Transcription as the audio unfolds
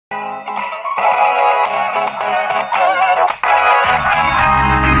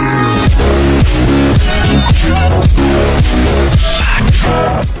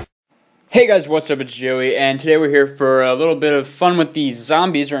Hey guys, what's up? It's Joey, and today we're here for a little bit of fun with these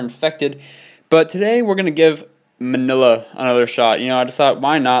zombies or infected. But today we're going to give Manila another shot. I just thought,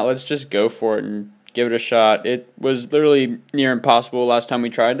 why not? Let's just go for it and give it a shot. It was literally near impossible last time we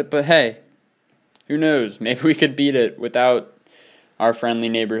tried it, but hey, who knows? Maybe we could beat it without our friendly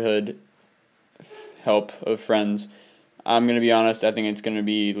neighborhood help of friends. I'm going to be honest, I think it's going to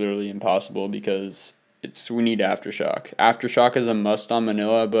be literally impossible because we need Aftershock. Aftershock is a must on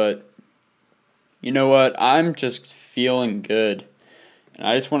Manila, but you know what? I'm just feeling good, and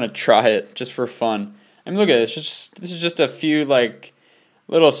I just want to try it just for fun. I mean, look at this. This is just a few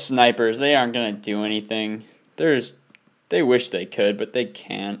little snipers. They aren't gonna do anything. They wish they could, but they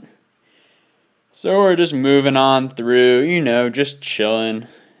can't. So we're just moving on through. Just chilling,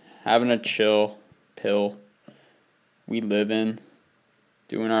 having a chill pill. We live in,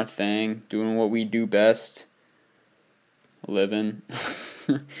 doing our thing, doing what we do best. Living.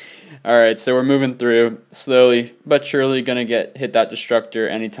 Alright, so we're moving through slowly but surely, gonna hit that destructor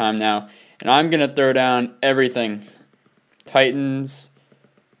anytime now, and I'm gonna throw down everything. Titans,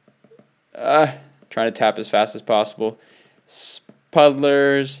 try to tap as fast as possible.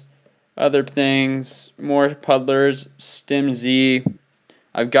 Puddlers, other things, more puddlers, stim Z.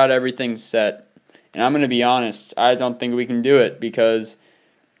 I've got everything set, and I'm gonna be honest, I don't think we can do it because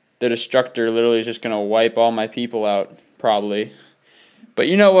the destructor literally is just gonna wipe all my people out, probably. But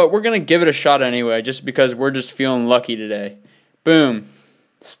you know what? We're going to give it a shot anyway, just because we're just feeling lucky today. Boom.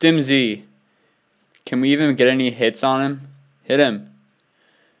 Stim Z. Can we even get any hits on him? Hit him.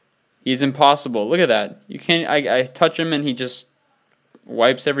 He's impossible. Look at that. You can't. I touch him and he just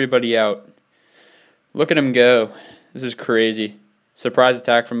wipes everybody out. Look at him go. This is crazy. Surprise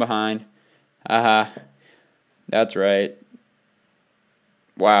attack from behind. Aha. That's right.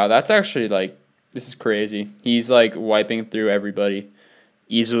 Wow, that's actually this is crazy. He's wiping through everybody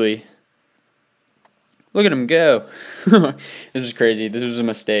easily. Look at him go. This is crazy. This was a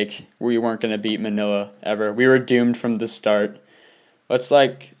mistake. We weren't going to beat Manila ever. We were doomed from the start. Let's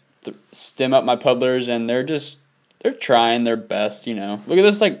stim up my puddlers, and they're trying their best, Look at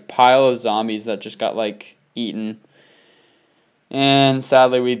this pile of zombies that just got eaten. And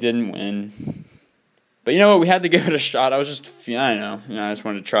sadly we didn't win. But you know what? We had to give it a shot. I just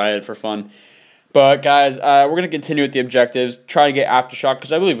wanted to try it for fun. But guys, we're going to continue with the objectives. Try to get Aftershock,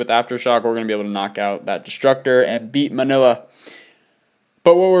 because I believe with Aftershock we're going to be able to knock out that Destructor and beat Manila.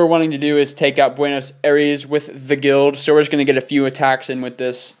 But what we're wanting to do is take out Buenos, Aries with the guild. So we're just going to get a few attacks in with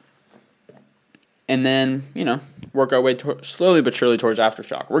this. And then, work our way slowly but surely towards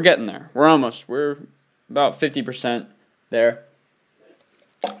Aftershock. We're getting there. We're about 50% there.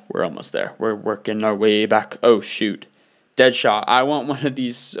 We're almost there. We're working our way back. Oh, shoot. Deadshot. I want one of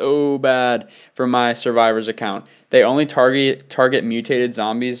these so bad for my survivor's account. They only target mutated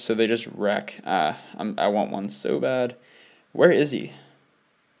zombies, so they just wreck. I want one so bad. Where is he?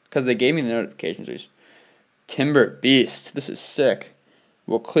 Because they gave me the notifications. Timber Beast. This is sick.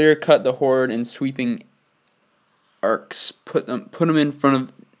 We'll clear cut the horde in sweeping arcs. Put them in front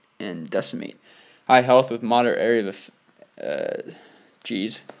of and decimate. High health with moderate area of.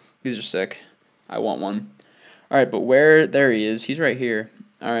 Jeez, these are sick. I want one. Alright, but there he is. He's right here.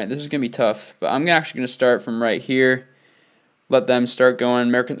 Alright, this is going to be tough. But I'm actually going to start from right here. Let them start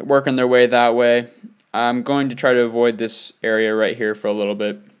going, working their way that way. I'm going to try to avoid this area right here for a little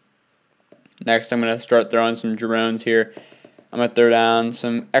bit. Next, I'm going to start throwing some drones here. I'm going to throw down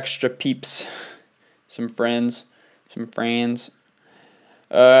some extra peeps. Some friends.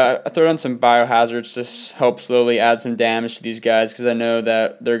 I throw down some biohazards to help slowly add some damage to these guys, because I know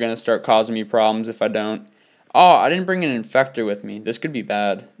that they're going to start causing me problems if I don't. Oh, I didn't bring an infector with me. This could be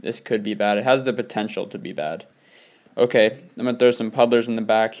bad. This could be bad. It has the potential to be bad. Okay, I'm going to throw some puddlers in the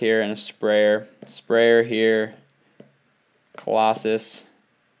back here and a sprayer. Sprayer here. Colossus.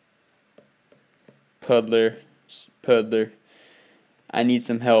 Puddler. I need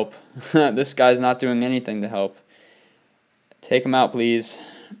some help. This guy's not doing anything to help. Take him out, please.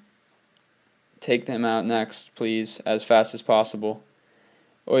 Take them out next, please, as fast as possible.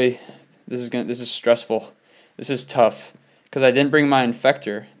 Oi, this is stressful. This is tough, because I didn't bring my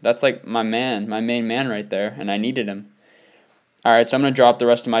infector. That's my main man right there, and I needed him. Alright, so I'm going to drop the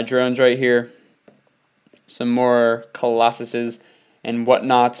rest of my drones right here. Some more Colossuses and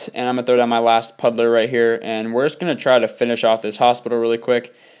whatnot, and I'm going to throw down my last puddler right here, and we're just going to try to finish off this hospital really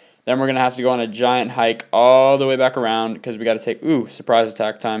quick. Then we're going to have to go on a giant hike all the way back around, because we got to take, surprise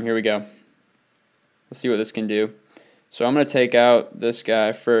attack time. Here we go. Let's see what this can do. So I'm going to take out this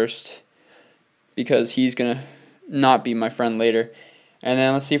guy first, because he's going to not be my friend later. And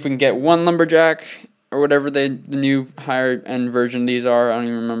then let's see if we can get one lumberjack or whatever the new higher end version of these are. I don't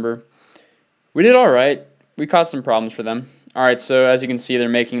even remember. We did alright. We caused some problems for them. Alright, so as you can see, they're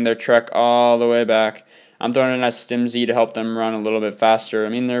making their trek all the way back. I'm throwing in a stim Z to help them run a little bit faster. I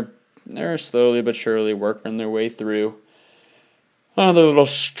mean, they're slowly but surely working their way through. Another little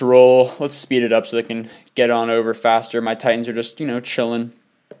stroll. Let's speed it up so they can get on over faster. My Titans are just, chilling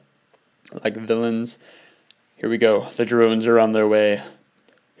like villains. Here we go. The drones are on their way.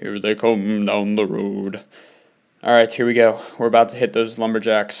 Here they come down the road. Alright, here we go. We're about to hit those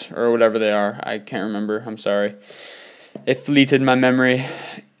lumberjacks, or whatever they are. I can't remember. I'm sorry. It fleeted my memory.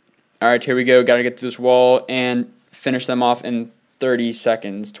 Alright, here we go. Gotta get to this wall and finish them off in 30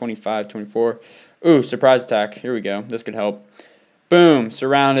 seconds. 25, 24. Ooh, surprise attack. Here we go. This could help. Boom.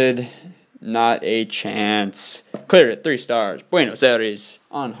 Surrounded. Not a chance. Cleared it. 3 stars. Buenos Aries.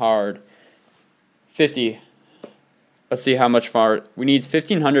 On hard. 50. Let's see how much far. We need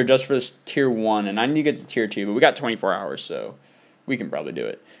 1,500 just for this tier 1, and I need to get to tier 2, but we got 24 hours, so we can probably do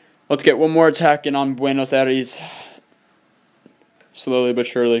it. Let's get one more attack in on Buenos Aires. Slowly but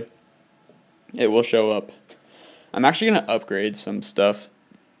surely, it will show up. I'm actually going to upgrade some stuff.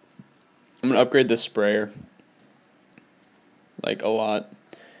 I'm going to upgrade this sprayer. Like, a lot.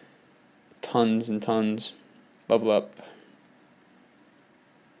 Tons and tons. Level up.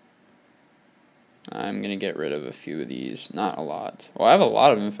 I'm going to get rid of a few of these. Not a lot. Well, I have a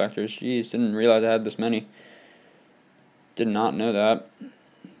lot of infectors. Jeez, didn't realize I had this many. Did not know that.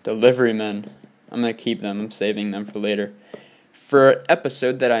 Delivery men. I'm going to keep them. I'm saving them for later. For an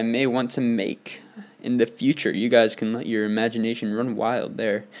episode that I may want to make in the future. You guys can let your imagination run wild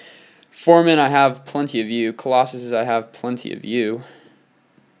there. Foreman, I have plenty of you. Colossus, I have plenty of you.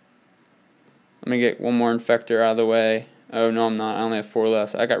 I'm going to get one more infector out of the way. Oh, no, I'm not. I only have 4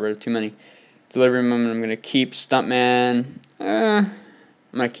 left. I got rid of too many. Delivery man, I'm going to keep Stuntman. I'm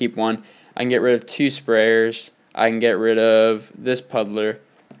going to keep 1. I can get rid of 2 sprayers. I can get rid of this puddler,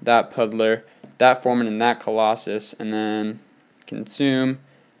 that Foreman, and that Colossus. And then consume,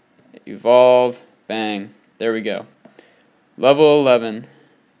 evolve, bang. There we go. Level 11.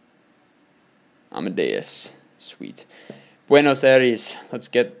 Amadeus. Sweet. Buenos Aires. Let's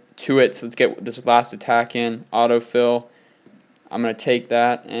get to it. So let's get this last attack in. Autofill. I'm going to take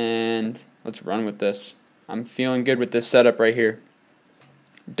that and let's run with this. I'm feeling good with this setup right here.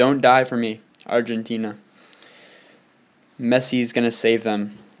 Don't die for me, Argentina. Messi's going to save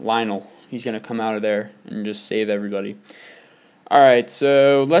them. Lionel. He's going to come out of there and just save everybody. Alright,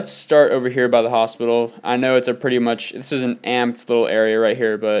 so let's start over here by the hospital. I know it's a pretty much, this is an amped little area right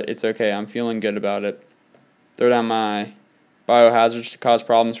here, but it's okay. I'm feeling good about it. Throw down my biohazards to cause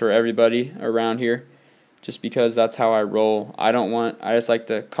problems for everybody around here. Just because that's how I roll. I just like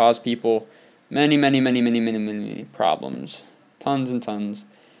to cause people many problems. Tons and tons.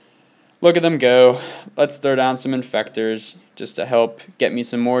 Look at them go. Let's throw down some infectors just to help get me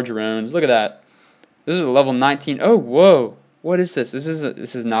some more drones. Look at that. This is a level 19. Oh, whoa. What is this? This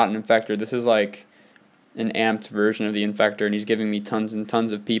is not an infector. This is like an amped version of the infector, and he's giving me tons and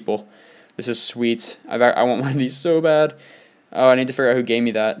tons of people. This is sweet. I want one of these so bad. Oh, I need to figure out who gave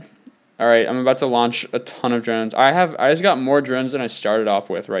me that. Alright, I'm about to launch a ton of drones. I just got more drones than I started off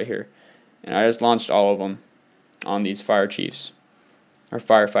with right here. And I just launched all of them on these fire chiefs. Or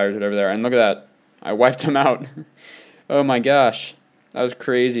firefighters, whatever they are. And look at that. I wiped them out. Oh my gosh. That was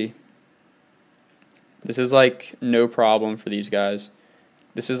crazy. This is like no problem for these guys.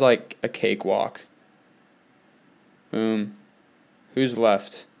 This is like a cakewalk. Boom. Who's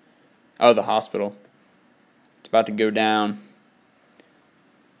left? Oh, the hospital. It's about to go down.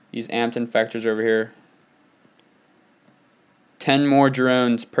 These amped infectors over here. 10 more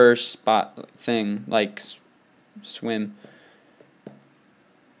drones per spot thing. Like swim.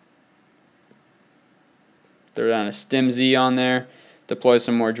 Throw down a stim Z on there. Deploy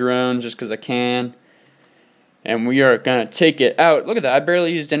some more drones just because I can. And we are going to take it out. Look at that. I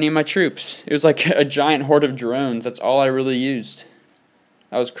barely used any of my troops. It was like a giant horde of drones. That's all I really used.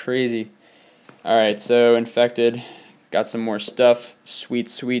 That was crazy. Alright, so infected. Got some more stuff. Sweet,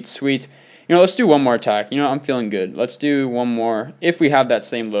 sweet, sweet. Let's do one more attack. I'm feeling good. Let's do one more if we have that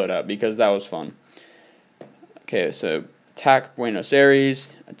same loadout because that was fun. Okay, so attack Buenos Aires.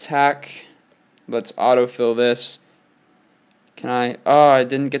 Attack. Let's autofill this. Can I? Oh, I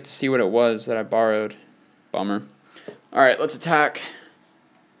didn't get to see what it was that I borrowed. Bummer. Alright, let's attack.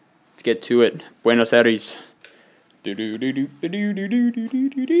 Let's get to it. Buenos Aires. Here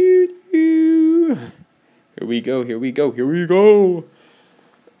we go, here we go, here we go.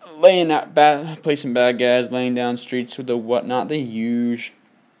 Placing bad guys, laying down streets with the whatnot, the huge.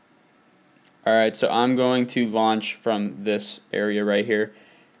 Alright, so I'm going to launch from this area right here.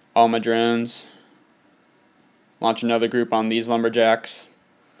 All my drones. Launch another group on these lumberjacks.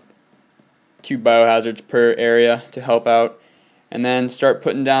 2 biohazards per area to help out. And then start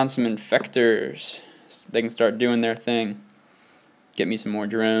putting down some infectors so they can start doing their thing. Get me some more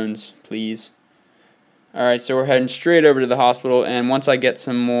drones, please. Alright, so we're heading straight over to the hospital, and once I get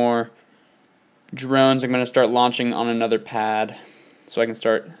some more drones, I'm going to start launching on another pad so I can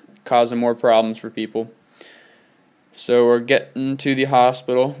start causing more problems for people. So we're getting to the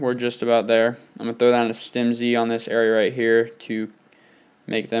hospital. We're just about there. I'm going to throw down a stim Z on this area right here to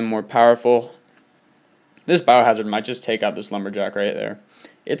make them more powerful. This biohazard might just take out this lumberjack right there.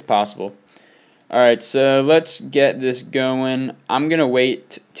 It's possible. Alright, so let's get this going. I'm going to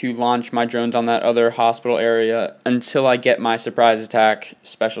wait to launch my drones on that other hospital area until I get my surprise attack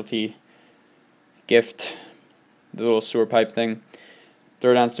specialty gift, the little sewer pipe thing.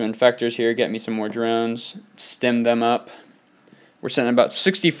 Throw down some infectors here, get me some more drones, stem them up. We're sitting at about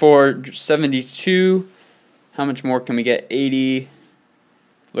 64, 72. How much more can we get? 80.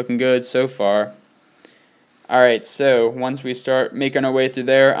 Looking good so far. Alright, so once we start making our way through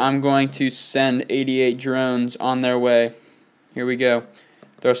there, I'm going to send 88 drones on their way. Here we go.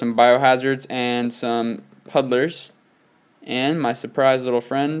 Throw some biohazards and some puddlers. And my surprise little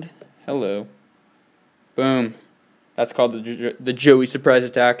friend. Hello. Boom. That's called the Joey surprise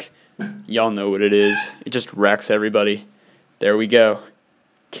attack. Y'all know what it is. It just wrecks everybody. There we go.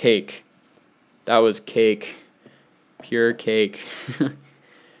 Cake. That was cake. Pure cake.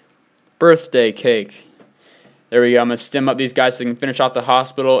 Birthday cake. There we go. I'm going to stim up these guys so they can finish off the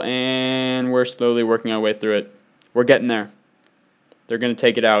hospital, and we're slowly working our way through it. We're getting there. They're going to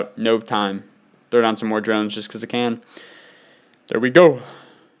take it out. No time. Throw down some more drones just because I can. There we go.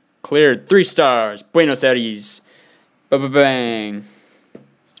 Cleared. 3 stars. Buenos Aries. Ba-ba-bang.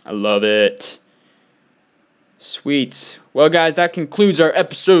 I love it. Sweet. Well, guys, that concludes our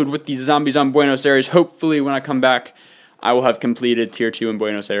episode with the zombies on Buenos Aires. Hopefully, when I come back, I will have completed Tier 2 in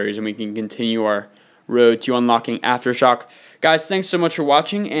Buenos Aires, and we can continue our road to unlocking Aftershock. Guys, thanks so much for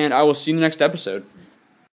watching, and I will see you in the next episode.